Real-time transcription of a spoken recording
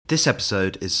This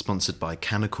episode is sponsored by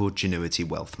Canaccord Genuity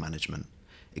Wealth Management,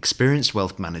 experienced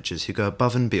wealth managers who go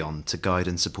above and beyond to guide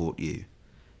and support you.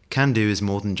 Can-do is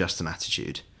more than just an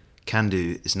attitude.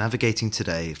 Can-do is navigating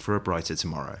today for a brighter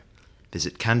tomorrow.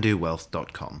 Visit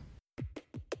candowealth.com.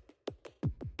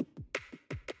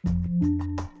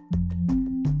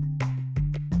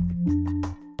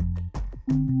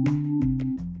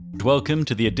 Welcome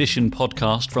to the Edition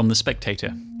podcast from The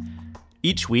Spectator.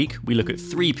 Each week, we look at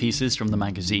 3 pieces from the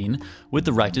magazine with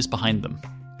the writers behind them.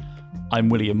 I'm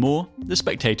William Moore, The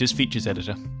Spectator's features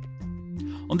editor.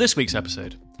 On this week's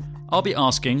episode, I'll be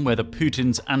asking whether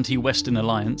Putin's anti-Western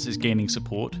alliance is gaining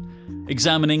support,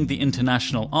 examining the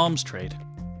international arms trade,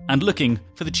 and looking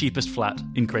for the cheapest flat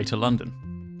in Greater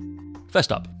London.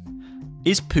 First up,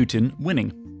 is Putin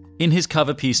winning? In his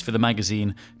cover piece for the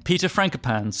magazine, Peter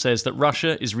Frankopan says that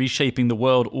Russia is reshaping the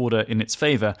world order in its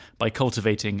favour by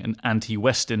cultivating an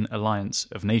anti-Western alliance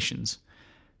of nations.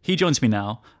 He joins me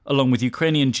now, along with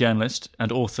Ukrainian journalist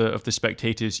and author of The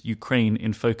Spectator's Ukraine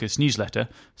in Focus newsletter,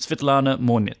 Svitlana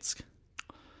Morenets.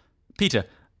 Peter,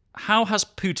 how has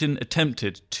Putin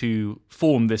attempted to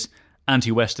form this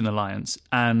anti-Western alliance,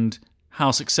 and how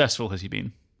successful has he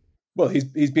been? Well,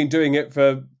 he's been doing it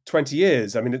for 20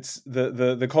 years. I mean, it's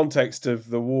the context of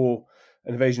the war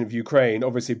and invasion of Ukraine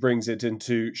obviously brings it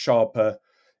into sharper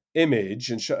image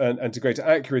and to greater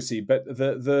accuracy. But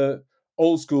the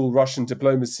old school Russian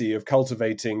diplomacy of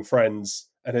cultivating friends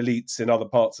and elites in other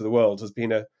parts of the world has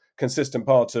been a consistent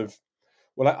part of,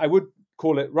 well, I would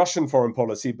call it Russian foreign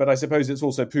policy, but I suppose it's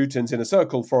also Putin's inner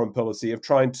circle foreign policy of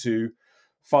trying to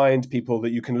find people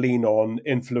that you can lean on,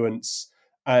 influence,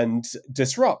 and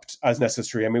disrupt as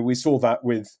necessary. I mean, we saw that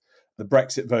with the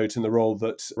Brexit vote and the role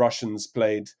that Russians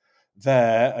played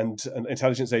there, and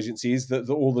intelligence agencies, that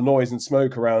all the noise and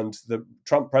smoke around the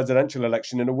Trump presidential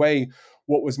election. In a way,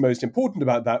 what was most important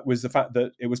about that was the fact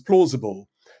that it was plausible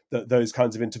that those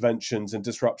kinds of interventions and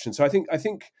disruptions. So I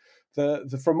think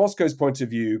from Moscow's point of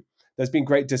view, there's been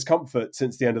great discomfort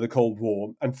since the end of the Cold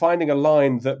War, and finding a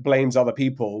line that blames other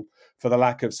people for the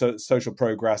lack of social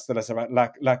progress, the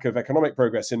lack of economic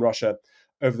progress in Russia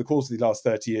over the course of the last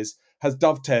 30 years has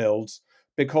dovetailed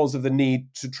because of the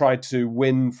need to try to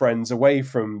win friends away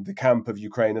from the camp of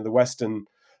Ukraine and the Western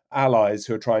allies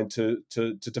who are trying to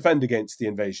defend against the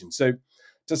invasion. So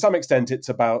to some extent, it's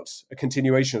about a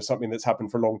continuation of something that's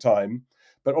happened for a long time.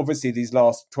 But obviously, these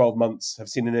last 12 months have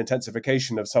seen an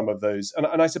intensification of some of those. And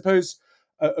I suppose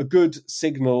a good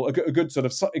signal, a good sort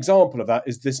of example of that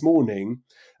is this morning,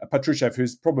 Patrushev,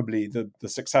 who's probably the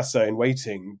successor in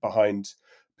waiting behind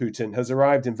Putin, has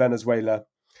arrived in Venezuela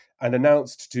and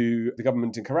announced to the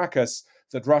government in Caracas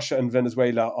that Russia and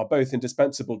Venezuela are both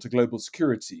indispensable to global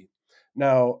security.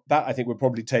 Now, that I think would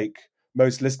probably take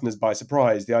most listeners by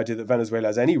surprise, the idea that Venezuela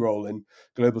has any role in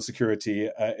global security.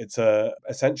 It's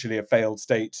essentially a failed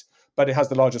state, but it has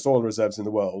the largest oil reserves in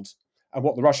the world. And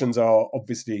what the Russians are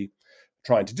obviously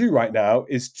trying to do right now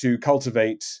is to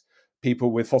cultivate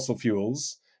people with fossil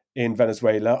fuels in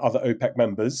Venezuela, other OPEC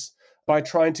members, by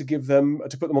trying to put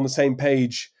them on the same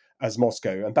page as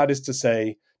Moscow. And that is to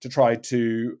say, to try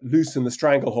to loosen the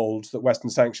stranglehold that Western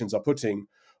sanctions are putting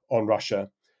on Russia.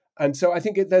 And so I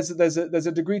think there's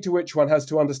a degree to which one has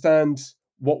to understand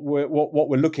what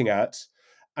we're looking at,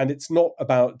 and it's not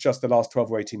about just the last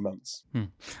 12 or 18 months.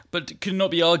 But could it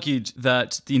not be argued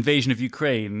that the invasion of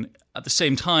Ukraine at the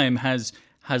same time has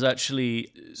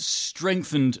actually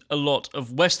strengthened a lot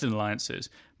of Western alliances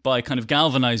by kind of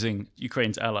galvanizing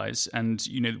Ukraine's allies? And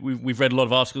we've read a lot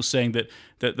of articles saying that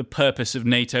the purpose of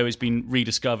NATO has been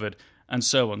rediscovered, and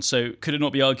so on. So could it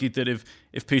not be argued that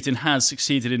if Putin has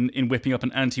succeeded in whipping up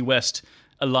an anti-West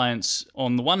alliance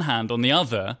on the one hand, on the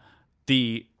other,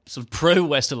 the sort of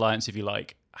pro-West alliance, if you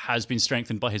like, has been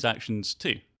strengthened by his actions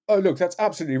too? Oh, look, that's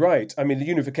absolutely right. I mean, the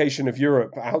unification of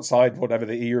Europe outside whatever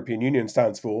the European Union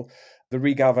stands for, the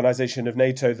regalvanization of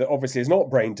NATO that obviously is not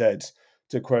brain dead,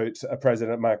 to quote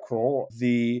President Macron,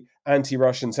 the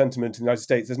anti-Russian sentiment in the United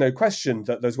States, there's no question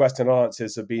that those Western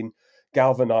alliances have been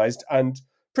galvanized and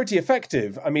pretty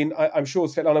effective. I mean, I'm sure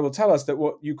Svitlana will tell us that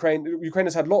Ukraine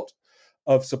has had a lot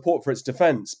of support for its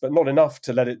defense, but not enough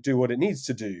to let it do what it needs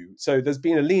to do. So there's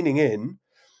been a leaning in,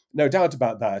 no doubt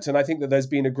about that. And I think that there's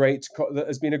been a great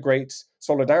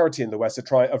solidarity in the West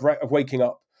of waking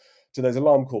up to those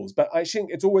alarm calls. But I think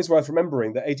it's always worth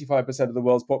remembering that 85% of the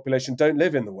world's population don't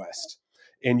live in the West.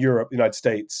 In Europe, the United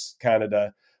States,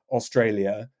 Canada,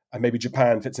 Australia, and maybe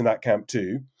Japan fits in that camp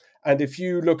too. And if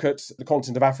you look at the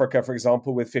continent of Africa, for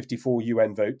example, with 54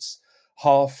 UN votes,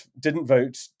 half didn't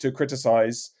vote to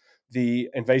criticize the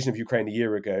invasion of Ukraine a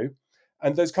year ago.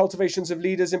 And those cultivations of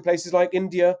leaders in places like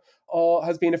India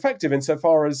has been effective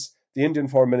insofar as the Indian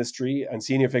Foreign Ministry and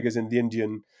senior figures in the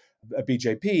Indian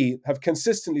BJP have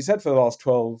consistently said for the last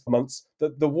 12 months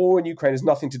that the war in Ukraine has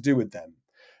nothing to do with them.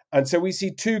 And so we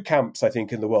see two camps, I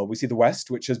think, in the world. We see the West,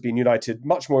 which has been united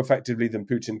much more effectively than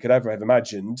Putin could ever have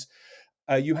imagined.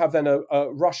 You have then a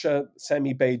Russia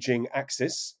semi-Beijing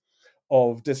axis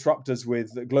of disruptors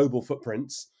with global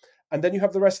footprints. And then you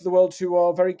have the rest of the world who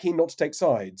are very keen not to take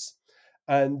sides.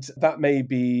 And that may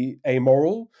be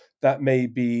amoral, that may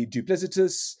be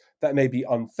duplicitous, that may be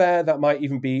unfair, that might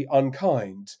even be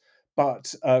unkind.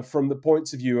 But from the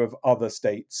points of view of other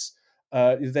states,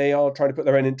 they are trying to put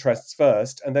their own interests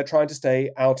first, and they're trying to stay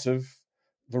out of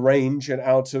the range and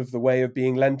out of the way of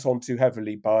being lent on too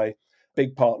heavily by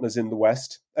big partners in the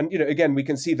West. And, again, we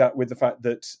can see that with the fact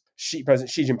that President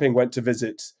Xi Jinping went to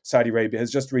visit Saudi Arabia,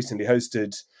 has just recently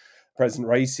hosted President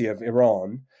Raisi of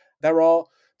Iran. There are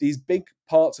these big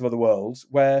parts of the world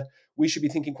where we should be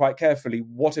thinking quite carefully,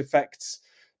 what effects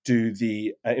do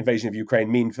the invasion of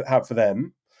Ukraine have for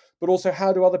them? But also,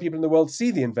 how do other people in the world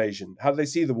see the invasion? How do they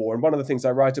see the war? And one of the things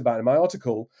I write about in my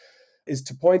article is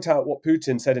to point out what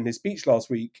Putin said in his speech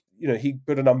last week. He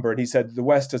put a number and he said the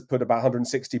West has put about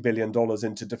 $160 billion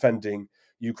into defending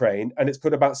Ukraine, and it's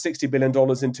put about $60 billion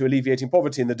into alleviating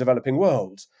poverty in the developing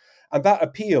world. And that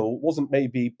appeal wasn't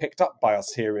maybe picked up by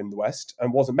us here in the West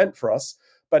and wasn't meant for us,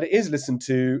 but it is listened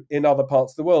to in other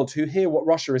parts of the world who hear what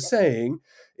Russia is saying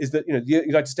is that, the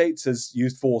United States has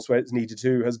used force where it's needed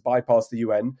to, has bypassed the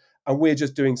UN, and we're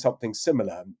just doing something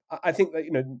similar. I think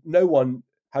that, no one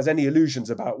has any illusions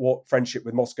about what friendship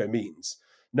with Moscow means.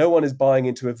 No one is buying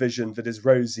into a vision that is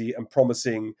rosy and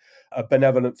promising a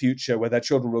benevolent future where their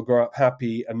children will grow up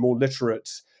happy and more literate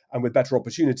and with better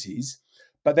opportunities,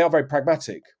 but they are very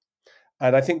pragmatic.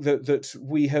 And I think that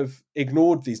we have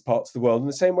ignored these parts of the world in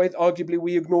the same way that arguably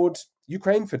we ignored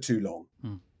Ukraine for too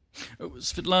long.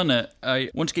 Svitlana, I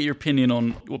want to get your opinion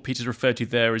on what Peter's referred to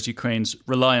there as Ukraine's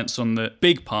reliance on the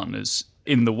big partners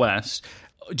in the West.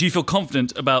 Do you feel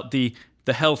confident about the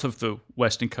health of the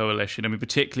Western coalition? I mean,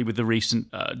 particularly with the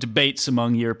recent debates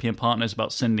among European partners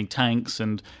about sending tanks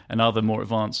and other more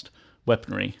advanced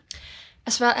weaponry.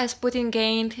 As well as Putin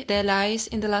gained the allies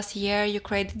in the last year,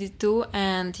 Ukraine did too,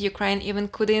 and Ukraine even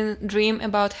couldn't dream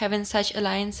about having such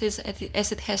alliances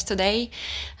as it has today.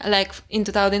 Like in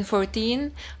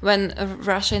 2014, when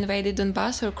Russia invaded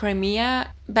Donbass or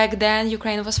Crimea, back then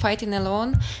Ukraine was fighting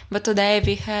alone, but today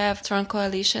we have a strong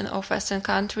coalition of Western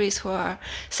countries who are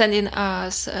sending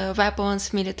us weapons,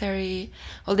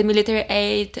 all the military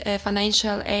aid,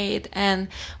 financial aid, and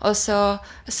also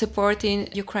supporting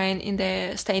Ukraine in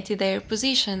the stating their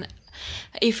position.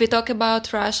 If we talk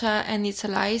about Russia and its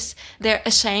allies, they're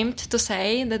ashamed to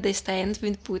say that they stand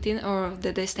with Putin or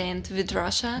that they stand with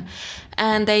Russia,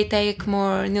 and they take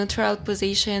more neutral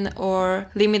position or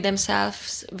limit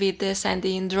themselves with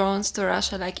sending drones to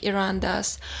Russia like Iran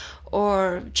does,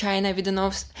 or China. We don't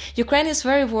know. Ukraine is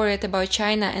very worried about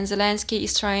China, and Zelensky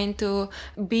is trying to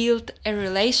build a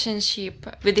relationship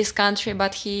with this country,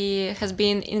 but he has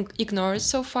been ignored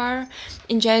so far.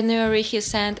 In January, he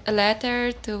sent a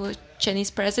letter to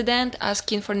Chinese president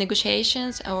asking for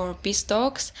negotiations or peace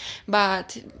talks,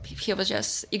 but he was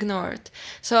just ignored.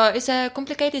 So it's a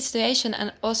complicated situation.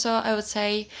 And also, I would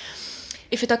say,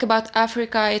 if you talk about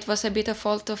Africa, it was a bit of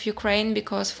fault of Ukraine,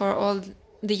 because for all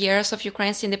the years of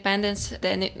Ukraine's independence,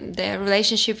 the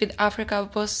relationship with Africa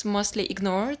was mostly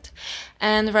ignored.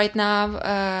 And right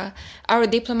now, our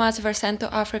diplomats were sent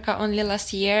to Africa only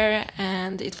last year,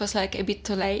 and it was like a bit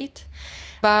too late.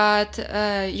 But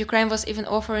Ukraine was even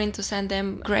offering to send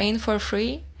them grain for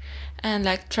free and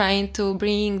like trying to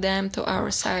bring them to our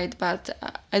side. But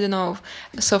I don't know,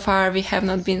 so far we have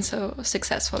not been so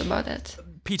successful about it.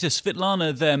 Peter,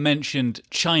 Svitlana there mentioned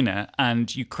China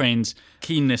and Ukraine's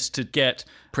keenness to get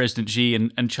President Xi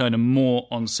and China more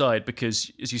on side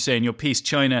because, as you say in your piece,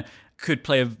 China could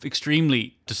play an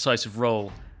extremely decisive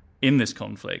role in this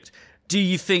conflict. Do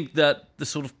you think that the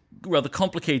sort of rather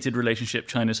complicated relationship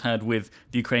China's had with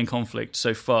the Ukraine conflict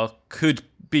so far could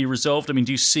be resolved? I mean,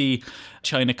 do you see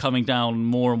China coming down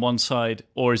more on one side,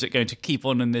 or is it going to keep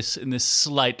on in this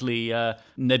slightly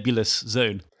nebulous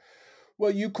zone?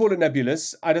 Well, you call it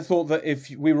nebulous. I'd have thought that if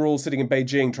we were all sitting in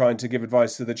Beijing trying to give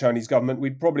advice to the Chinese government,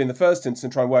 we'd probably in the first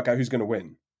instance try and work out who's going to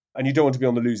win. And you don't want to be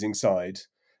on the losing side.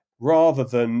 Rather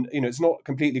than, it's not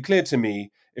completely clear to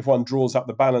me if one draws up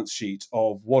the balance sheet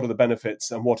of what are the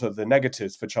benefits and what are the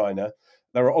negatives for China.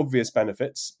 There are obvious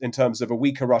benefits in terms of a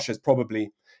weaker Russia is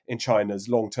probably in China's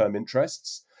long-term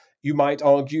interests. You might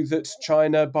argue that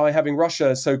China, by having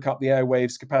Russia soak up the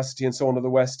airwaves capacity and so on of the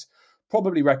West,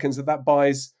 probably reckons that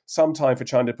buys some time for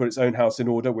China to put its own house in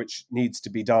order, which needs to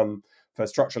be done for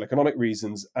structural economic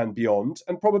reasons and beyond.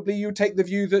 And probably you take the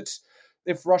view that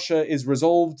if Russia is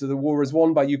resolved, the war is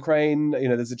won by Ukraine,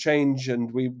 there's a change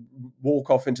and we walk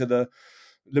off into the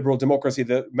liberal democracy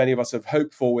that many of us have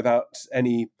hoped for without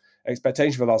any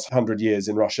expectation for the last 100 years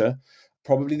in Russia,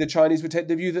 probably the Chinese would take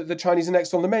the view that the Chinese are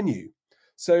next on the menu.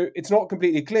 So it's not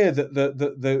completely clear that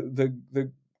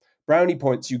the brownie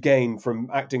points you gain from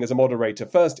acting as a moderator,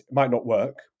 first, might not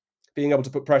work. Being able to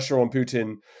put pressure on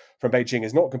Putin from Beijing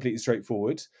is not completely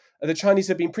straightforward. The Chinese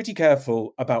have been pretty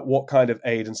careful about what kind of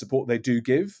aid and support they do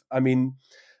give. I mean,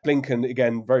 Blinken,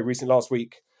 again, very recent last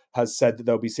week, has said that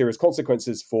there'll be serious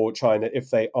consequences for China if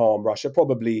they arm Russia.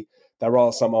 Probably there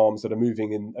are some arms that are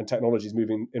moving in and technologies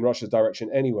moving in Russia's direction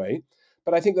anyway.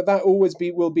 But I think that always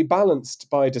will be balanced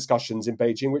by discussions in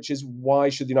Beijing, which is why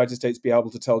should the United States be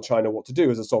able to tell China what to do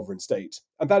as a sovereign state?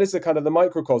 And that is the kind of the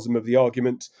microcosm of the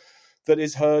argument that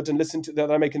is heard and listened to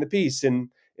that I make in the piece in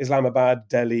Islamabad,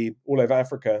 Delhi, all over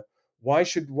Africa. Why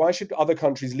should other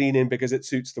countries lean in because it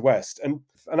suits the West? And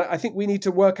I think we need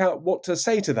to work out what to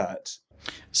say to that.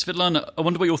 Svitlana, I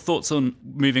wonder what your thoughts on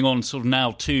moving on sort of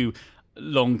now to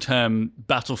long-term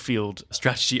battlefield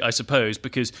strategy, I suppose,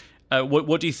 because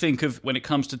what do you think of when it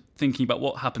comes to thinking about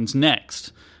what happens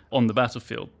next on the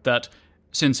battlefield? That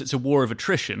since it's a war of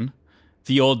attrition,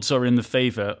 the odds are in the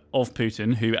favour of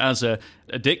Putin, who, as a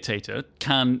dictator,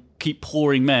 can keep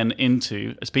pouring men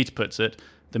into, as Peter puts it,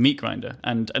 the meat grinder.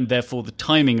 And therefore the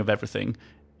timing of everything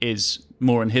is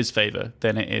more in his favour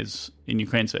than it is in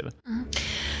Ukraine's favour. Mm-hmm.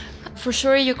 For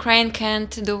sure, Ukraine can't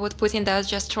do what Putin does,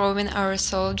 just throwing our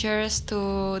soldiers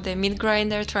to the meat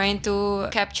grinder, trying to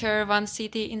capture one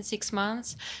city in 6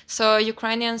 months. So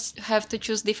Ukrainians have to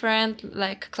choose different,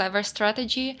 clever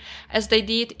strategy, as they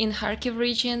did in Kharkiv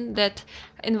region, that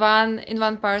in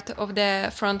one part of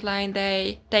the front line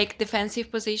they take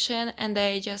defensive position and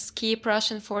they just keep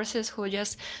Russian forces who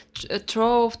just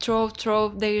throw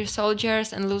their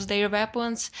soldiers and lose their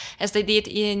weapons, as they did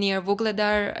near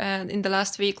Vuhledar in the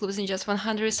last week, losing just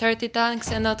 130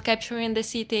 tanks and not capturing the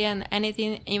city and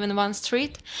anything, even one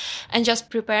street, and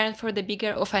just preparing for the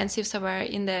bigger offensive somewhere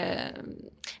in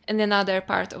another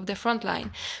part of the front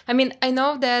line. I mean, I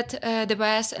know that the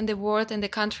West and the world and the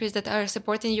countries that are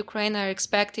supporting Ukraine are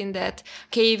expecting that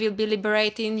Kyiv will be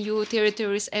liberating new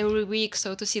territories every week,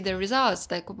 so to see the results,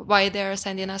 like why they are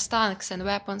sending us tanks and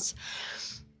weapons.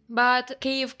 But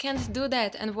Kyiv can't do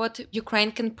that, and what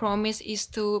Ukraine can promise is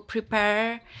to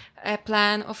prepare a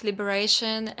plan of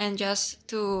liberation and just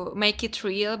to make it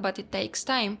real, but it takes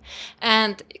time.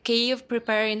 And Kyiv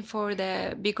preparing for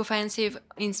the big offensive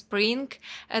in spring,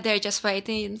 they're just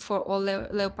waiting for all the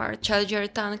Leopard Challenger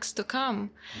tanks to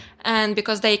come. And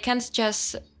because they can't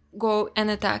just go and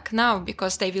attack now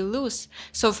because they will lose.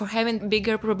 So for having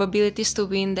bigger probabilities to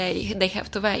win, they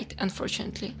have to wait,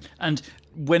 unfortunately. And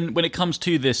when it comes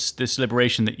to this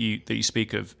liberation that you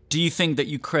speak of, do you think that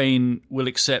Ukraine will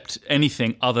accept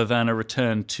anything other than a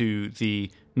return to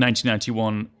the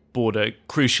 1991 border,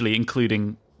 crucially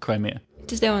including Crimea?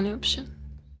 It is the only option.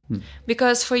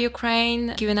 Because for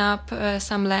Ukraine, giving up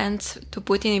some land to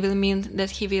Putin will mean that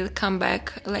he will come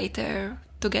back later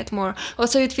to get more.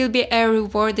 Also, it will be a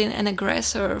rewarding an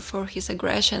aggressor for his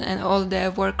aggression and all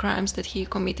the war crimes that he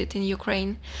committed in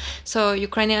Ukraine. So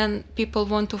Ukrainian people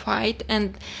want to fight,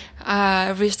 and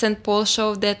a recent poll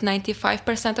showed that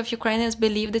 95% of Ukrainians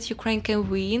believe that Ukraine can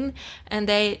win, and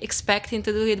they expect him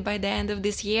to do it by the end of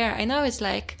this year. I know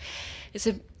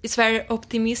it's very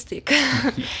optimistic,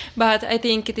 but I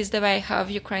think it is the way how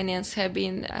Ukrainians have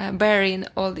been bearing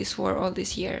all this war all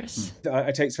these years.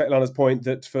 I take Svetlana's point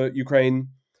that for Ukraine,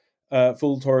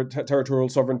 full territorial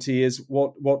sovereignty is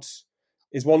what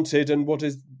is wanted and what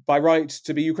is by right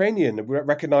to be Ukrainian,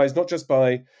 recognized not just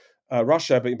by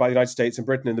Russia, but by the United States and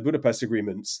Britain in the Budapest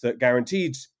agreements that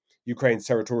guaranteed Ukraine's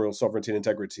territorial sovereignty and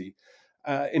integrity.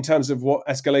 In terms of what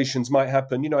escalations might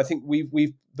happen, I think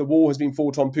the war has been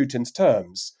fought on Putin's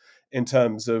terms in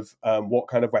terms of what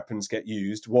kind of weapons get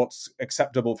used, what's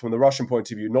acceptable from the Russian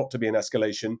point of view not to be an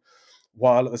escalation,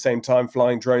 while at the same time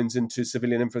flying drones into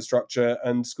civilian infrastructure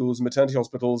and schools and maternity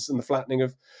hospitals and the flattening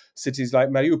of cities like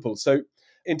Mariupol. So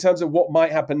in terms of what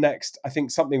might happen next, I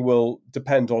think something will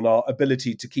depend on our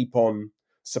ability to keep on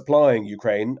supplying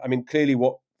Ukraine. I mean, clearly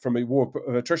what, from a war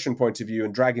of attrition point of view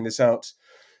and dragging this out,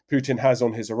 Putin has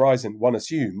on his horizon, one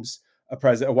assumes,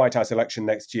 a White House election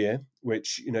next year,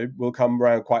 which will come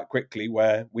around quite quickly,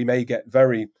 where we may get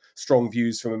very strong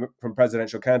views from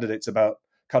presidential candidates about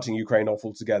cutting Ukraine off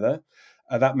altogether.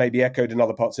 That may be echoed in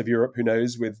other parts of Europe, who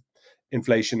knows, with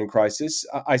inflation and crisis.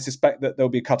 I suspect that there'll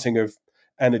be cutting of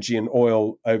energy and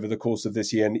oil over the course of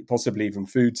this year, and possibly even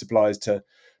food supplies to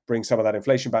bring some of that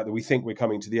inflation back that we think we're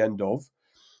coming to the end of.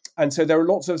 And so there are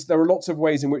lots of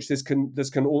ways in which this can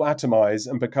all atomize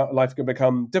and life can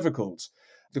become difficult.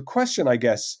 The question, I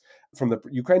guess, from the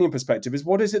Ukrainian perspective, is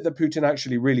what is it that Putin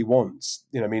actually really wants?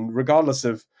 I mean, regardless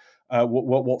of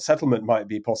what settlement might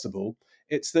be possible,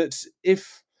 it's that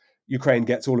if Ukraine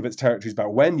gets all of its territories back,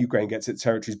 when Ukraine gets its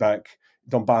territories back,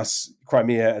 Donbass,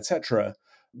 Crimea, etc.,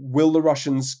 will the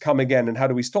Russians come again, and how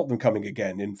do we stop them coming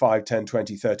again in 5, 10,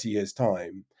 20, 30 years'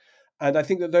 time? And I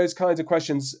think that those kinds of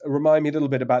questions remind me a little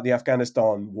bit about the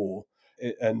Afghanistan war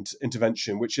and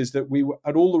intervention, which is that we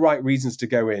had all the right reasons to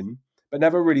go in, but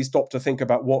never really stopped to think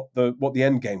about what the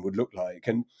end game would look like.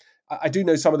 And I do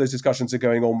know some of those discussions are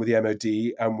going on with the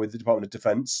MOD and with the Department of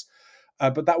Defense,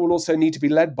 but that will also need to be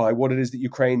led by what it is that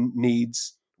Ukraine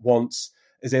needs, wants,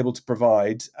 is able to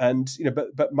provide. And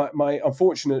but my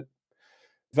unfortunate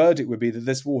verdict would be that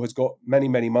this war has got many,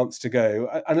 many months to go,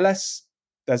 unless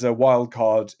there's a wild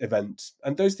card event.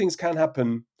 And those things can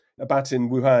happen. A bat in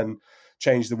Wuhan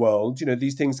changed the world.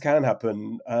 These things can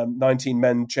happen. 19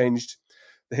 men changed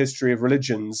the history of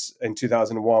religions in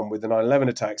 2001 with the 9/11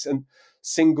 attacks. And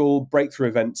single breakthrough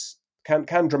events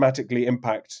can dramatically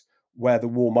impact where the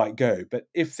war might go. But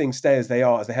if things stay as they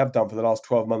are, as they have done for the last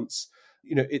 12 months,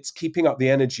 it's keeping up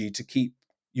the energy to keep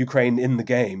Ukraine in the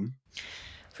game.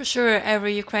 For sure,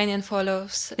 every Ukrainian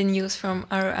follows the news from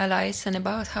our allies and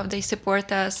about how they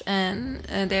support us, and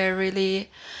they're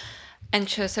really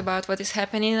anxious about what is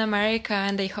happening in America,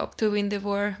 and they hope to win the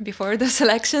war before those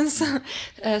elections.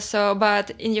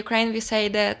 But in Ukraine, we say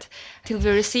that till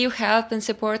we receive help and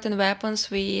support and weapons,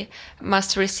 we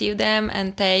must receive them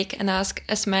and take and ask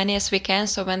as many as we can.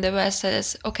 So when the West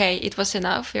says, okay, it was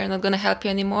enough, we're not going to help you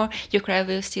anymore, Ukraine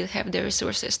will still have the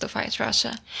resources to fight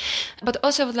Russia. But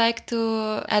also I would like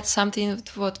to add something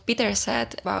to what Peter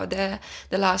said about the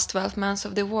last 12 months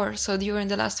of the war. So during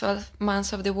the last 12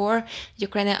 months of the war,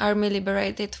 Ukrainian army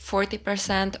liberated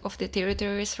 40% of the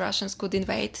territories Russians could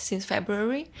invade since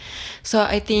February. So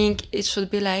I think it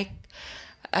should be like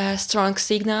a strong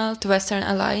signal to Western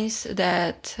allies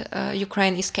that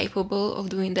Ukraine is capable of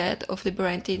doing that, of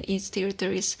liberating its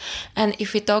territories. And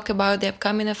if we talk about the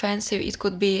upcoming offensive, it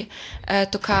could be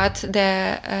to cut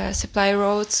the supply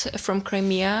roads from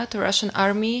Crimea to Russian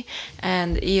army.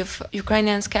 And if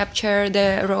Ukrainians capture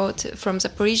the road from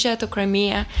Zaporizhia to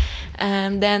Crimea,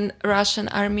 then Russian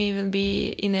army will be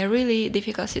in a really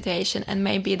difficult situation. And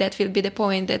maybe that will be the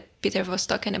point that Peter was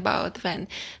talking about, when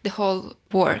the whole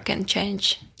war can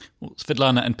change. Well,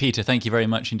 Svitlana and Peter, thank you very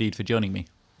much indeed for joining me.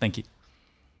 Thank you.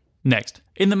 Next,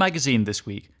 in the magazine this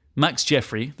week, Max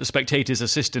Jeffery, the Spectator's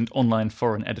assistant online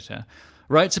foreign editor,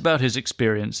 writes about his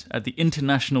experience at the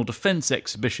International Defence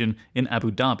Exhibition in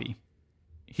Abu Dhabi.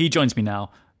 He joins me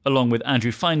now, along with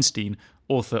Andrew Feinstein,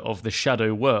 author of The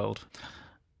Shadow World.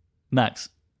 Max,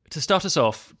 to start us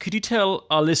off, could you tell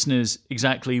our listeners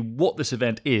exactly what this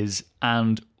event is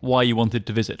and why you wanted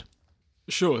to visit?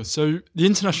 Sure. So the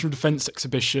International Defence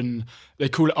Exhibition, they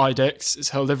call it IDEX. It's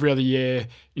held every other year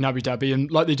in Abu Dhabi. And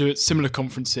like they do at similar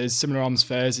conferences, similar arms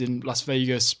fairs in Las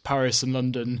Vegas, Paris and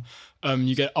London,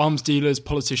 you get arms dealers,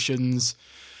 politicians,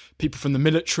 people from the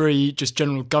military, just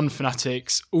general gun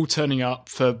fanatics, all turning up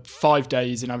for 5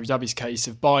 days in Abu Dhabi's case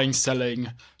of buying,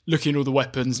 selling, looking at all the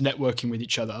weapons, networking with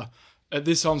each other. At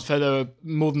this arms fair, there were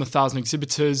more than 1,000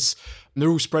 exhibitors. And they're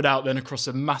all spread out then across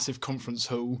a massive conference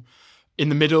hall. In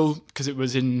the middle, because it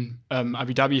was in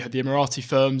Abu Dhabi, you had the Emirati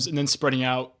firms, and then spreading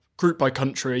out group by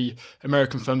country,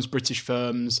 American firms, British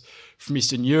firms, from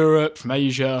Eastern Europe, from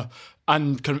Asia,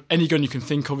 and kind of any gun you can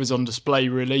think of is on display,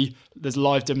 really. There's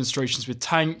live demonstrations with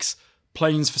tanks,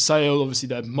 planes for sale. Obviously,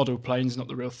 they're model planes, not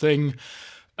the real thing.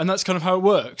 And that's kind of how it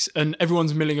works. And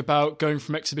everyone's milling about, going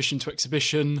from exhibition to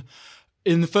exhibition.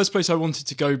 In the first place, I wanted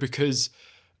to go because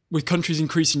with countries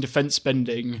increasing defence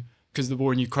spending because of the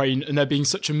war in Ukraine, and there being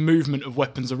such a movement of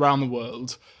weapons around the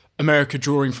world, America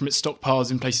drawing from its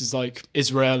stockpiles in places like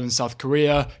Israel and South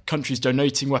Korea, countries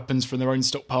donating weapons from their own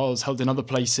stockpiles held in other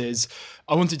places,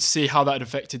 I wanted to see how that had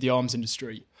affected the arms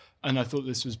industry. And I thought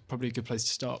this was probably a good place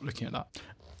to start looking at that.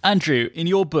 Andrew, in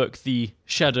your book, The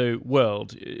Shadow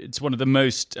World, it's one of the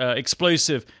most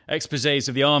explosive exposés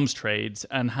of the arms trades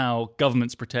and how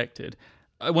government's protected.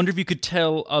 I wonder if you could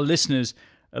tell our listeners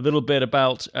a little bit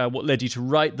about what led you to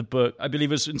write the book. I believe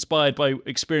it was inspired by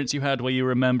experience you had where you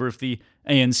were a member of the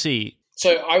ANC.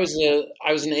 So I was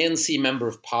an ANC member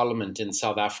of parliament in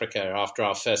South Africa after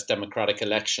our first democratic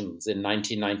elections in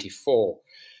 1994.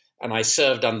 And I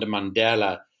served under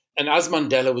Mandela. And as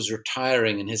Mandela was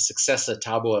retiring and his successor,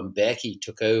 Thabo Mbeki,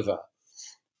 took over,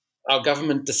 our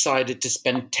government decided to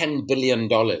spend $10 billion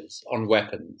on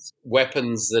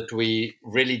weapons that we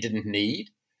really didn't need,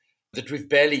 that we've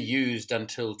barely used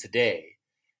until today.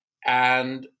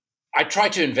 And I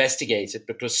tried to investigate it,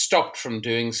 but was stopped from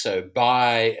doing so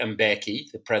by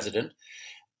Mbeki, the president.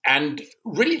 And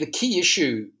really the key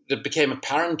issue that became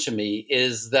apparent to me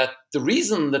is that the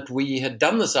reason that we had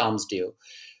done this arms deal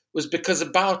was because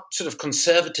about sort of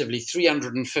conservatively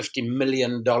 $350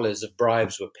 million of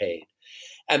bribes were paid.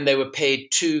 And they were paid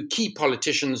to key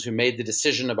politicians who made the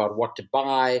decision about what to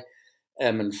buy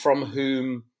and from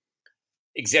whom,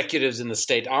 executives in the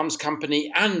state arms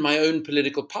company, and my own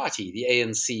political party, the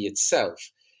ANC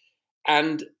itself.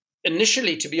 And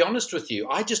initially, to be honest with you,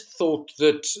 I just thought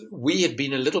that we had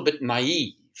been a little bit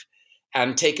naive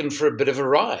and taken for a bit of a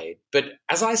ride. But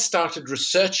as I started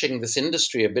researching this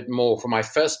industry a bit more for my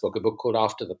first book, a book called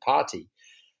After the Party,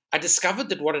 I discovered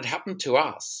that what had happened to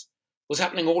us was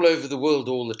happening all over the world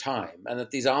all the time, and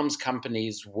that these arms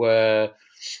companies were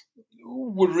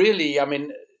really, I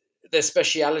mean, their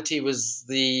speciality was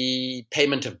the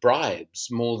payment of bribes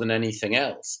more than anything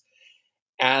else.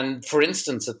 And for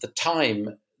instance, at the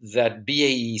time that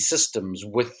BAE Systems,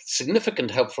 with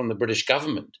significant help from the British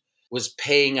government, was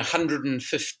paying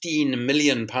 £115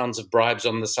 million of bribes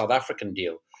on the South African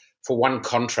deal for one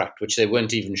contract, which they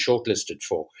weren't even shortlisted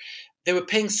for. They were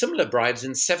paying similar bribes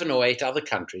in 7 or 8 other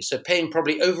countries, so paying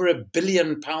probably over £1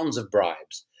 billion of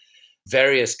bribes.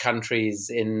 Various countries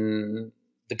in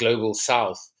the global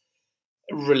south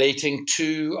relating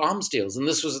to arms deals. And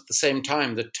this was at the same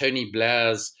time that Tony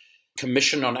Blair's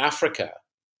Commission on Africa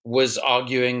was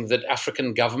arguing that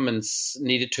African governments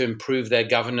needed to improve their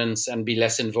governance and be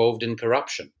less involved in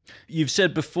corruption. You've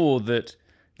said before that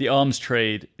the arms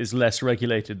trade is less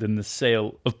regulated than the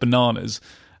sale of bananas.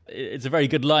 It's a very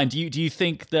good line. Do you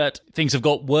think that things have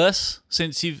got worse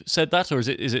since you've said that, or is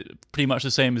it pretty much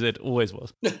the same as it always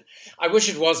was? I wish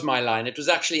it was my line. It was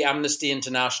actually Amnesty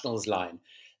International's line.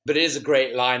 But it is a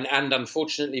great line and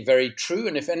unfortunately very true.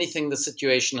 And if anything, the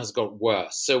situation has got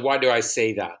worse. So why do I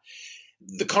say that?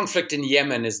 The conflict in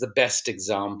Yemen is the best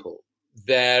example.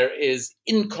 There is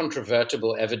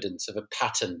incontrovertible evidence of a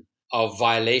pattern of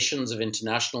violations of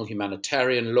international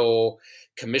humanitarian law,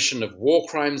 commission of war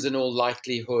crimes in all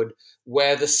likelihood,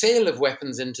 where the sale of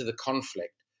weapons into the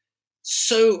conflict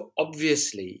so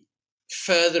obviously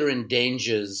further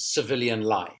endangers civilian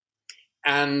life.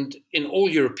 And in all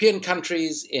European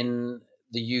countries, in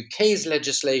the UK's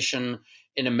legislation,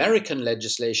 in American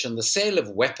legislation, the sale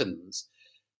of weapons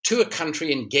to a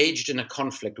country engaged in a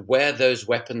conflict where those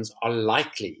weapons are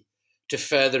likely to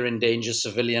further endanger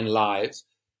civilian lives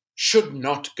should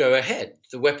not go ahead.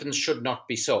 The weapons should not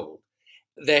be sold.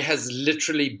 There has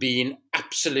literally been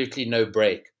absolutely no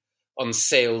break on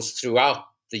sales throughout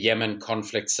the Yemen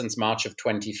conflict since March of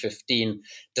 2015,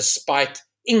 despite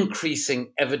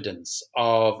increasing evidence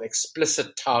of explicit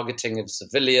targeting of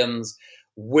civilians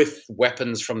with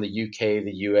weapons from the UK,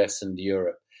 the US, and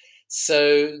Europe.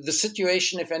 So the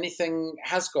situation, if anything,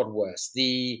 has got worse.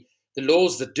 The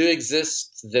laws that do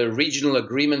exist, the regional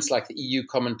agreements like the EU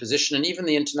Common Position, and even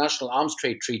the International Arms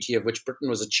Trade Treaty, of which Britain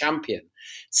was a champion,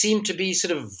 seem to be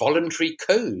sort of voluntary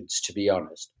codes, to be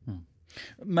honest.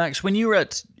 Max, when you were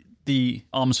at the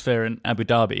arms fair in Abu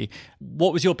Dhabi,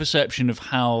 what was your perception of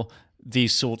how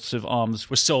these sorts of arms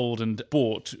were sold and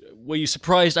bought? Were you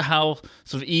surprised at how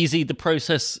sort of easy the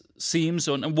process seems?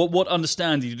 And what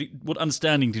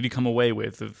understanding did you come away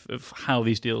with of how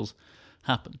these deals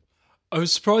happen? I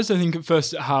was surprised, I think, at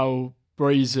first at how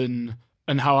brazen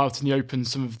and how out in the open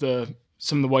some of the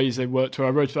ways they worked. Where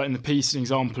I wrote about in the piece an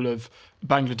example of a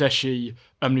Bangladeshi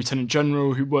Lieutenant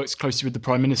General who works closely with the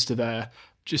Prime Minister there,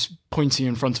 just pointing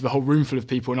in front of a whole room full of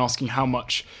people and asking how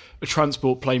much a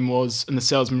transport plane was, and the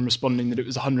salesman responding that it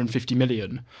was 150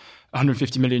 million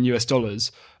US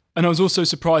dollars. And I was also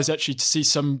surprised actually to see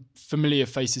some familiar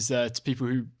faces there to people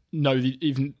who know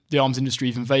even the arms industry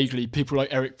even vaguely. People like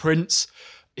Eric Prince.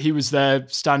 He was there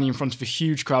standing in front of a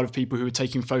huge crowd of people who were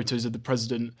taking photos of the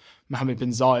president, Mohammed bin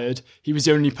Zayed. He was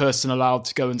the only person allowed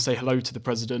to go and say hello to the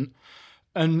president.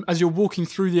 And as you're walking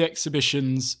through the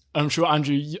exhibitions, I'm sure,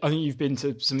 Andrew, I think you've been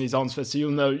to some of these arms fairs, so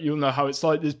you'll know how it's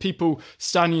like. There's people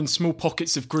standing in small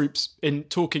pockets of groups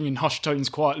talking in hushed tones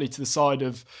quietly to the side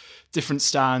of different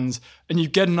stands, and you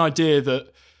get an idea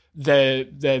that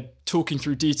they're talking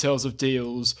through details of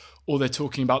deals, or they're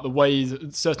talking about the way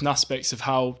that certain aspects of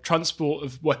how transport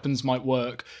of weapons might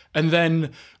work. And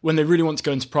then when they really want to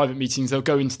go into private meetings, they'll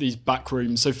go into these back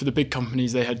rooms. So for the big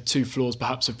companies, they had 2 floors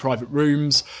perhaps of private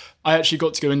rooms. I actually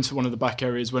got to go into one of the back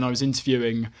areas when I was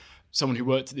interviewing someone who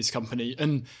worked at this company.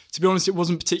 And to be honest, it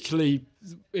wasn't particularly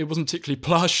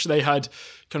plush. They had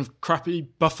kind of crappy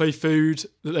buffet food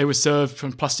that they were served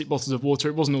from plastic bottles of water.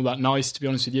 It wasn't all that nice, to be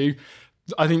honest with you.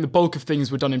 I think the bulk of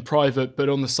things were done in private, but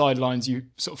on the sidelines, you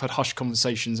sort of had hushed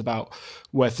conversations about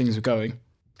where things were going.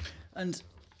 And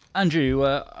Andrew,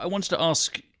 I wanted to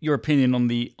ask your opinion on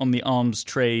the arms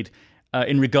trade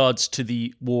in regards to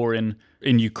the war in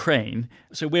Ukraine.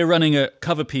 So we're running a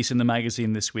cover piece in the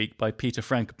magazine this week by Peter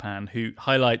Frankopan, who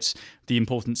highlights the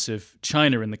importance of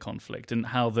China in the conflict and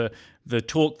how the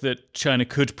talk that China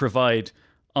could provide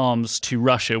arms to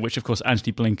Russia, which of course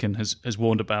Antony Blinken has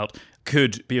warned about,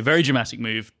 could be a very dramatic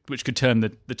move which could turn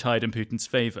the tide in Putin's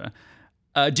favour.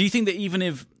 Do you think that even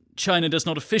if China does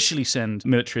not officially send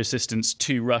military assistance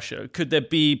to Russia, could there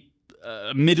be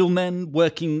middlemen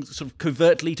working sort of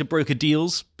covertly to broker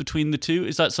deals between the two?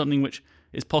 Is that something which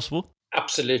is possible?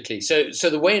 Absolutely. So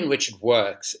the way in which it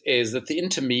works is that the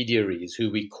intermediaries, who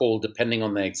we call, depending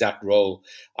on their exact role,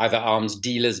 either arms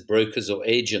dealers, brokers, or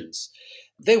agents,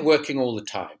 they're working all the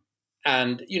time.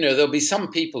 And, there'll be some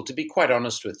people, to be quite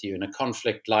honest with you, in a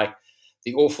conflict like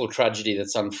the awful tragedy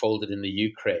that's unfolded in the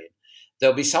Ukraine,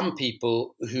 there'll be some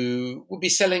people who will be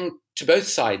selling to both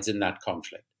sides in that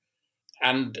conflict.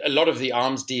 And a lot of the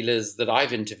arms dealers that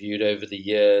I've interviewed over the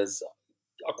years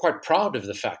are quite proud of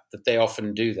the fact that they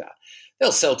often do that.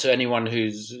 They'll sell to anyone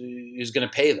who's going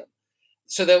to pay them.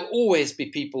 So there'll always be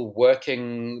people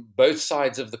working both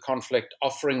sides of the conflict,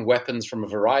 offering weapons from a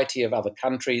variety of other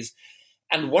countries.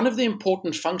 And one of the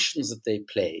important functions that they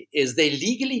play is they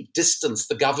legally distance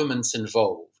the governments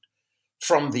involved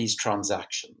from these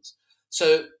transactions.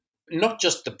 So not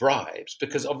just the bribes,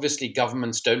 because obviously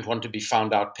governments don't want to be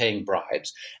found out paying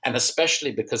bribes, and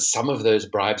especially because some of those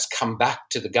bribes come back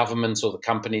to the governments or the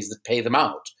companies that pay them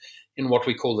out in what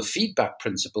we call the feedback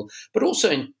principle, but also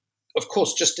in, of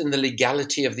course, just in the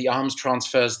legality of the arms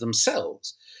transfers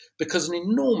themselves, because an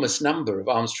enormous number of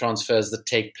arms transfers that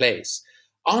take place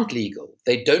aren't legal.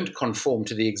 They don't conform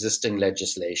to the existing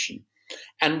legislation.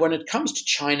 And when it comes to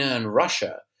China and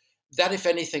Russia, that, if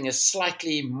anything, is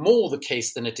slightly more the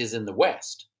case than it is in the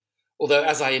West. Although,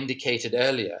 as I indicated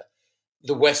earlier,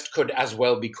 the West could as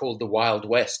well be called the Wild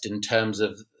West in terms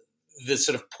of the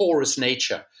sort of porous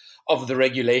nature of the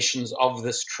regulations of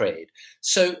this trade.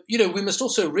 So, we must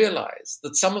also realize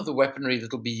that some of the weaponry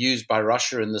that will be used by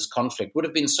Russia in this conflict would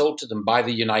have been sold to them by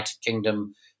the United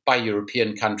Kingdom, by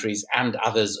European countries, and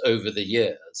others over the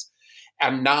years.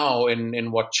 And now,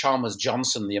 in what Chalmers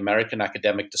Johnson, the American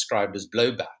academic, described as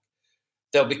blowback,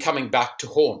 they'll be coming back to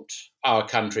haunt our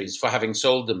countries for having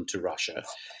sold them to Russia.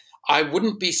 I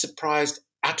wouldn't be surprised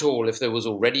at all if there was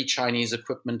already Chinese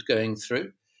equipment going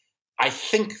through. I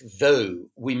think, though,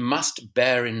 we must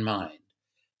bear in mind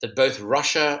that both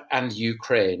Russia and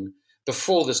Ukraine,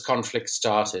 before this conflict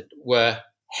started, were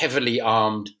heavily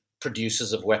armed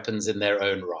producers of weapons in their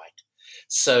own right.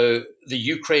 So the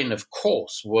Ukraine, of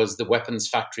course, was the weapons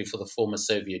factory for the former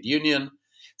Soviet Union.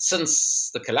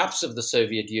 Since the collapse of the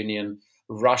Soviet Union,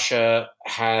 Russia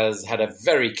has had a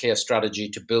very clear strategy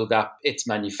to build up its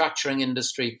manufacturing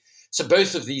industry. So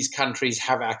both of these countries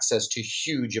have access to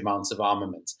huge amounts of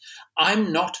armaments.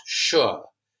 I'm not sure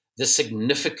the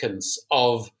significance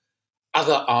of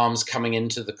other arms coming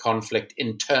into the conflict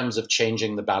in terms of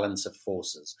changing the balance of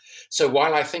forces. So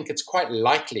while I think it's quite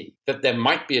likely that there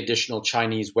might be additional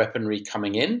Chinese weaponry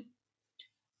coming in,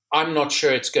 I'm not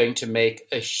sure it's going to make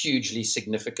a hugely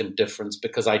significant difference,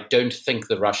 because I don't think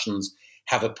the Russians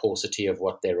have a paucity of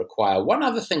what they require. One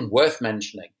other thing worth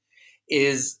mentioning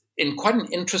is, in quite an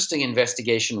interesting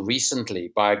investigation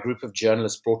recently by a group of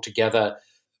journalists brought together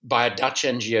by a Dutch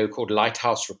NGO called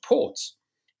Lighthouse Reports,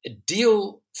 a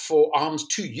deal for arms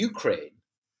to Ukraine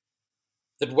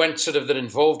that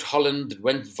involved Holland, that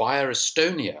went via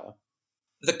Estonia.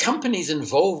 The companies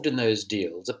involved in those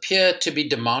deals appear to be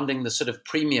demanding the sort of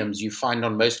premiums you find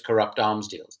on most corrupt arms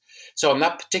deals. So on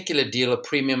that particular deal, a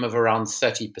premium of around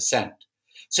 30%.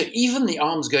 So even the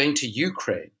arms going to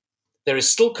Ukraine, there is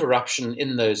still corruption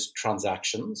in those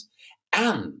transactions,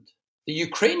 and the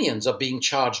Ukrainians are being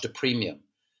charged a premium,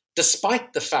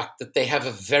 despite the fact that they have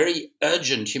a very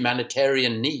urgent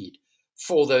humanitarian need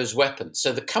for those weapons.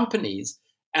 So the companies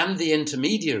and the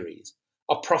intermediaries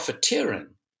are profiteering,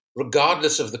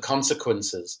 regardless of the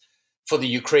consequences for the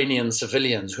Ukrainian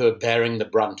civilians who are bearing the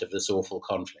brunt of this awful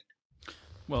conflict.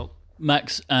 Well,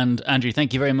 Max and Andrew,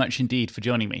 thank you very much indeed for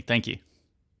joining me. Thank you.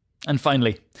 And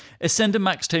finally, Ysenda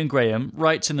Maxtone Graham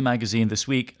writes in the magazine this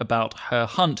week about her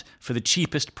hunt for the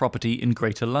cheapest property in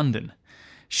Greater London.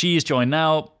 She is joined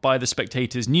now by the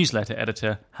Spectator's newsletter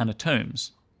editor, Hannah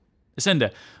Tomes.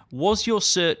 Ysenda, was your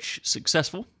search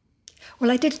successful? Well,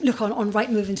 I did look on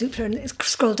Rightmove and Zoopla and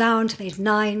scroll down to page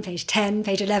 9, page 10,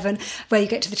 page 11, where you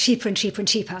get to the cheaper and cheaper and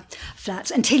cheaper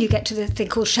flats until you get to the thing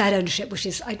called shared ownership, which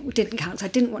I didn't count. So I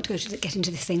didn't want to get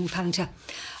into this thing of having to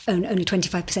own only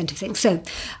 25% of things. So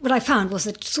what I found was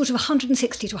that sort of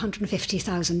 160 to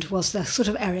 150,000 was the sort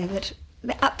of area that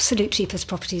the absolute cheapest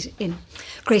properties in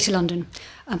Greater London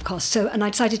cost. So, and I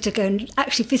decided to go and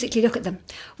actually physically look at them.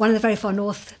 One in the very far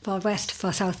north, far west,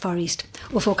 far south, far east,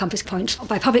 all 4 compass points,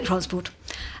 by public transport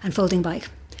and folding bike.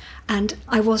 And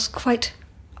I was quite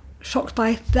shocked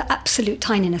by the absolute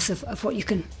tininess of what you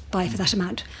can buy for that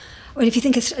amount. Well, if you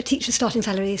think a teacher's starting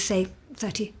salary is, say,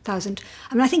 30,000.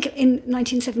 I mean, I think in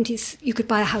 1970s you could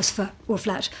buy a house or a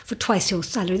flat for twice your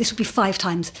salary. This would be 5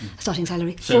 times starting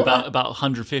salary. So about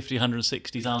 150,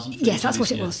 160,000? Yes, that's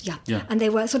what it was, yeah. And they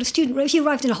were sort of student rooms. If you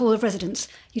arrived in a hall of residence,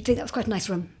 you'd think that was quite a nice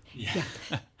room. Yeah.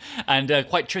 And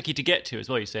quite tricky to get to as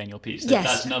well, you say in your piece. Yes.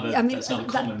 That's another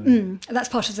common... that's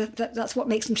part of that's what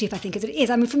makes them cheap, I think, as it is.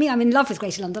 I mean, for me, I'm in love with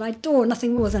Greater London. I adore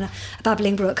nothing more than a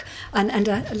babbling brook and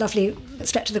a lovely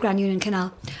stretch of the Grand Union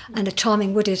Canal and a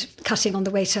charming wooded cutting on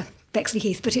the way to Bexley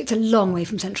Heath, but it's a long way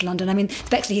from central London. I mean, the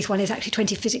Bexley Heath one is actually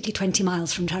physically 20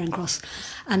 miles from Charing Cross,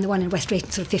 and the one in West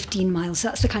Drayton sort of 15 miles. So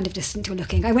that's the kind of distance you're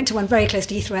looking. I went to one very close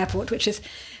to Heathrow Airport, which is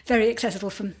very accessible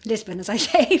from Lisbon, as I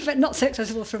say, but not so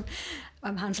accessible from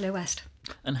Hounslow West.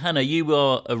 And Hannah, you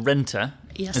are a renter,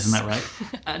 yes, isn't that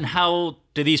right? And how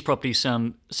do these properties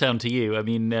sound to you? I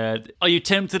mean, are you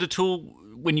tempted at all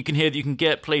when you can hear that you can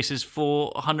get places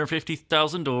for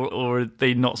 150,000, or are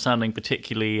they not sounding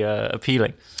particularly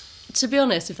appealing? To be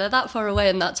honest, if they're that far away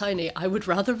and that tiny, I would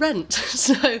rather rent.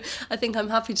 So I think I'm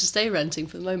happy to stay renting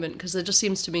for the moment, because there just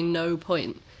seems to be no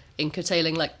point in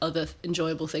curtailing like other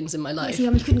enjoyable things in my life.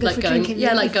 You couldn't go for drinking.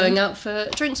 Yeah, like going out for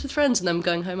drinks with friends and then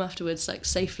going home afterwards, like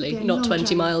safely, not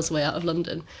 20 miles away out of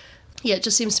London. Yeah, it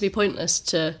just seems to be pointless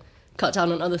to cut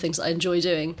down on other things that I enjoy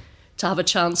doing to have a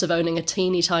chance of owning a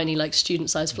teeny tiny like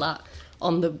student-sized flat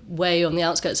on the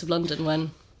outskirts of London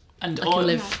when I can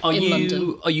live in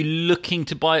London. Are you looking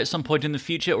to buy at some point in the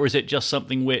future, or is it just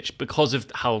something which, because of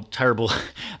how terrible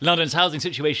London's housing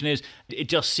situation is, it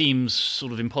just seems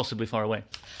sort of impossibly far away?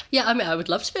 Yeah, I mean, I would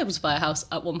love to be able to buy a house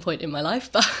at one point in my life,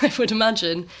 but I would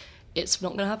imagine it's not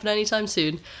going to happen anytime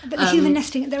soon. But the human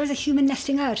nesting, there is a human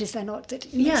nesting urge, is there not? That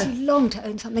it makes you long to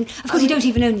own something. Of course, you don't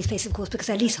even own these places, of course, because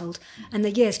they're leasehold, and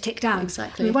the years tick down.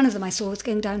 Exactly. I mean, one of them I saw was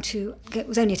going down to, it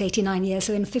was only at 89 years,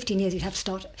 so in 15 years you'd have to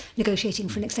start negotiating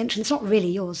for an extension. It's not really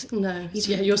yours. No,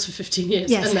 yours for 15 years.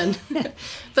 Yes. And then,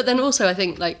 but then also I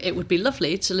think like it would be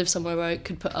lovely to live somewhere where I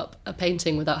could put up a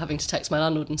painting without having to text my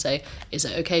landlord and say, is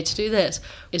it okay to do this?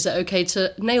 Is it okay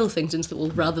to nail things into the wall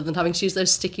rather than having to use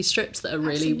those sticky strips that are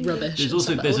really rubbish? There's a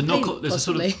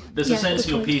sense in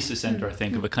your piece, Ysenda, I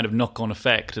think, of a kind of knock-on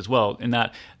effect as well, in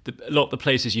that a lot of the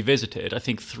places you visited, I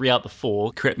think 3 out of the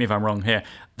 4, correct me if I'm wrong here,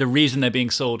 the reason they're being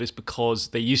sold is because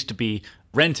they used to be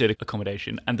rented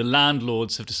accommodation, and the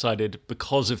landlords have decided,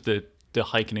 because of the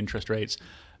hike in interest rates,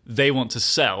 they want to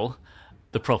sell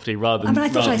the property rather than keep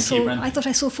renting. I thought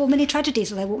I saw 4 mini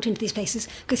tragedies as I walked into these places,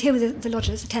 because here were the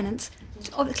lodgers, the tenants,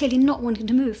 clearly not wanting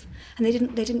to move, and they didn't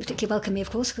particularly welcome me, of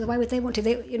course, because why would they want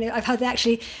to? I've heard they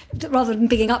actually, rather than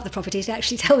bigging up the properties, they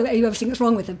actually tell you everything that's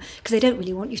wrong with them, because they don't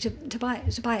really want you to buy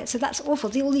it. So that's awful.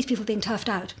 All these people being turfed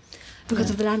out because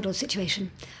of the landlord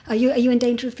situation. Are you in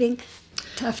danger of being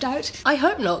turfed out? I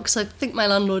hope not, because I think my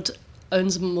landlord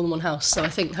owns more than one house, so I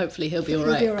think hopefully he'll be all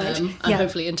right. And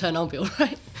hopefully in turn I'll be all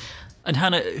right. And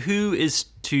Hannah, who is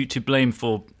to blame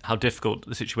for how difficult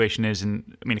the situation is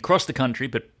across the country,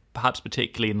 but perhaps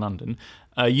particularly in London?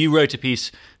 You wrote a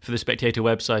piece for the Spectator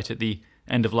website at the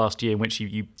end of last year in which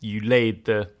you laid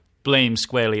the blame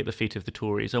squarely at the feet of the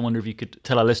Tories. I wonder if you could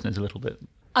tell our listeners a little bit.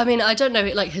 I mean, I don't know,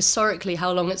 like, historically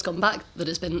how long it's gone back that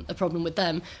it's been a problem with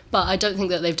them, but I don't think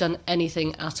that they've done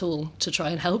anything at all to try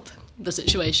and help the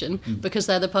situation, because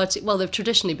they're the party, well, they've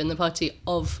traditionally been the party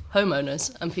of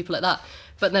homeowners and people like that,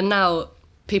 but then now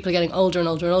people are getting older and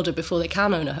older and older before they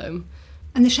can own a home.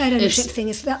 And the shared ownership thing,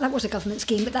 that was a government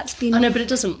scheme, but that's been... I know, but it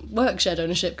doesn't work, shared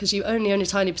ownership, because you only own a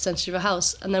tiny percentage of a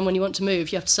house, and then when you want to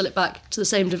move, you have to sell it back to the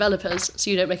same developers, so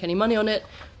you don't make any money on it,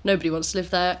 nobody wants to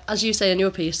live there. As you say in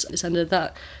your piece, Ysenda,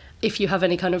 that if you have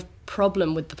any kind of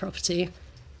problem with the property,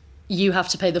 you have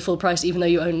to pay the full price, even though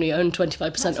you only own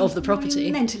 25% of the property.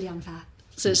 Mentally unfair.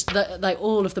 So it's like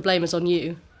all of the blame is on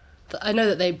you. I know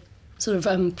that they sort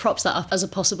of props that up as a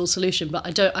possible solution,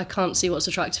 but I can't see what's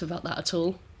attractive about that at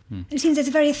all. It seems there's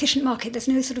a very efficient market. There's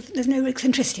no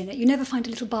eccentricity in it. You never find a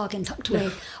little bargain tucked away.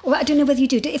 Or I don't know whether you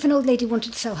do. If an old lady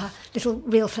wanted to sell her little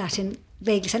real flat in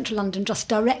vaguely central London just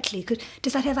directly,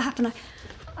 does that ever happen?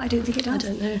 I don't think it does. I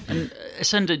don't know. And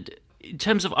Ysenda, In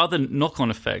terms of other knock-on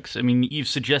effects, I mean, you've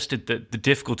suggested that the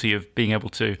difficulty of being able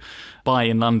to buy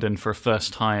in London for a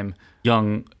first-time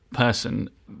young person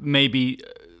may be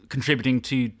contributing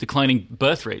to declining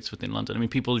birth rates within London. I mean,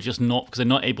 people are just not, because they're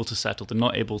not able to settle, they're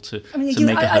not able to make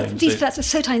a home. These flats are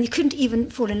so tiny, you couldn't even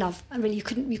fall in love. I mean, you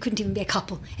couldn't even be a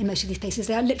couple in most of these places.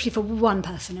 They are literally for one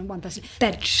person and one person.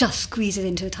 Bed just squeezes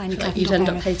into a tiny cat. You'd end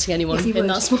up hating anyone in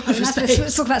that small space.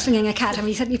 Let's talk about swinging a cat. I mean,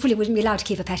 you said you probably wouldn't be allowed to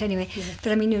keep a pet anyway. Yeah.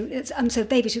 But I mean, so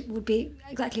babies would be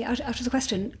exactly out of the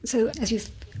question. So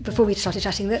before we started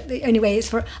chatting, that the only way is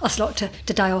for us lot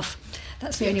to die off.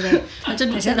 That's the only way. I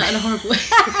didn't say that in a horrible way.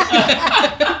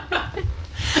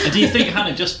 And do you think,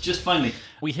 Hannah, just finally,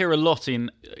 we hear a lot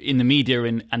in the media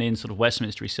and in sort of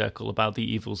Westminster circle about the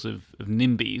evils of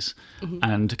NIMBYs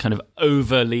and kind of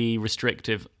overly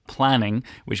restrictive planning,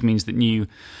 which means that new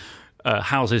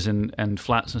houses and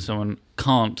flats and so on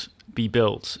can't be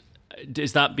built.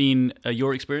 Has that been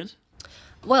your experience?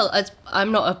 Well,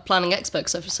 I'm not a planning expert,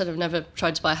 because I've said I've never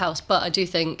tried to buy a house, but I do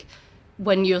think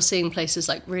when you're seeing places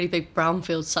like really big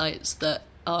brownfield sites that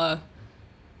are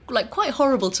like quite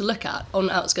horrible to look at on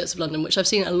the outskirts of London, which I've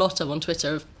seen a lot of on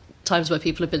Twitter, of times where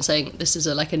people have been saying this is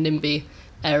like a NIMBY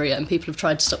area and people have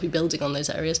tried to stop you building on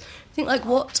those areas. I think, like,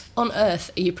 what on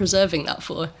earth are you preserving that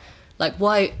for? Like,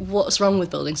 what's wrong with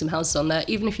building some houses on there?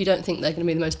 Even if you don't think they're going to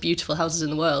be the most beautiful houses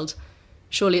in the world,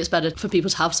 surely it's better for people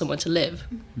to have somewhere to live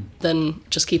than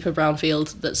just keep a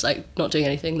brownfield that's like not doing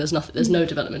anything. There's no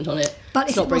development on it. But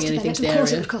it's if not it bringing was anything to the of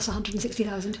course area. It would cost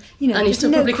 160,000. And you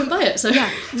still probably couldn't buy it. So yeah,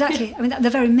 exactly. I mean, the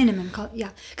very minimum cost.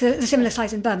 Yeah, because the similar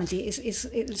size in Bermondsey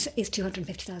is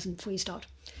 250,000 before you start.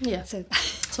 Yeah. So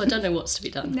I don't know what's to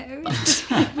be done. No, that's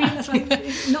why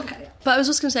not. But I was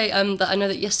just going to say that I know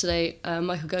that yesterday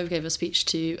Michael Gove gave a speech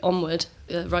to Onward,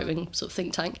 a right-wing sort of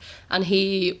think tank, and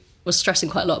he was stressing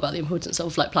quite a lot about the importance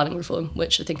of like planning reform,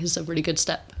 which I think is a really good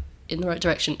step in the right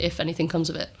direction if anything comes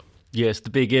of it. Yes, the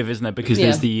big if, isn't it? Because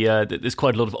there's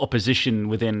quite a lot of opposition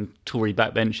within Tory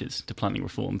backbenches to planning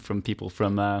reform from people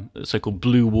from so-called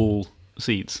blue wall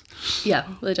seats. Yeah,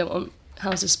 they don't want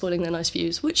houses spoiling their nice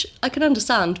views, which I can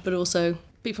understand, but also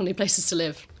people need places to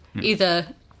live. Either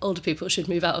older people should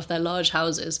move out of their large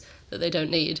houses that they don't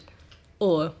need,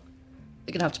 or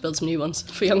they're going to have to build some new ones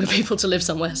for younger people to live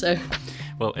somewhere. So,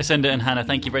 well, Ysenda and Hannah,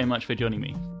 thank you very much for joining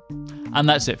me. And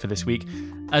that's it for this week.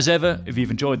 As ever, if you've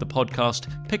enjoyed the podcast,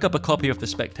 pick up a copy of The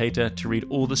Spectator to read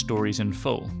all the stories in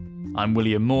full. I'm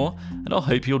William Moore, and I'll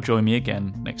hope you'll join me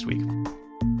again next week.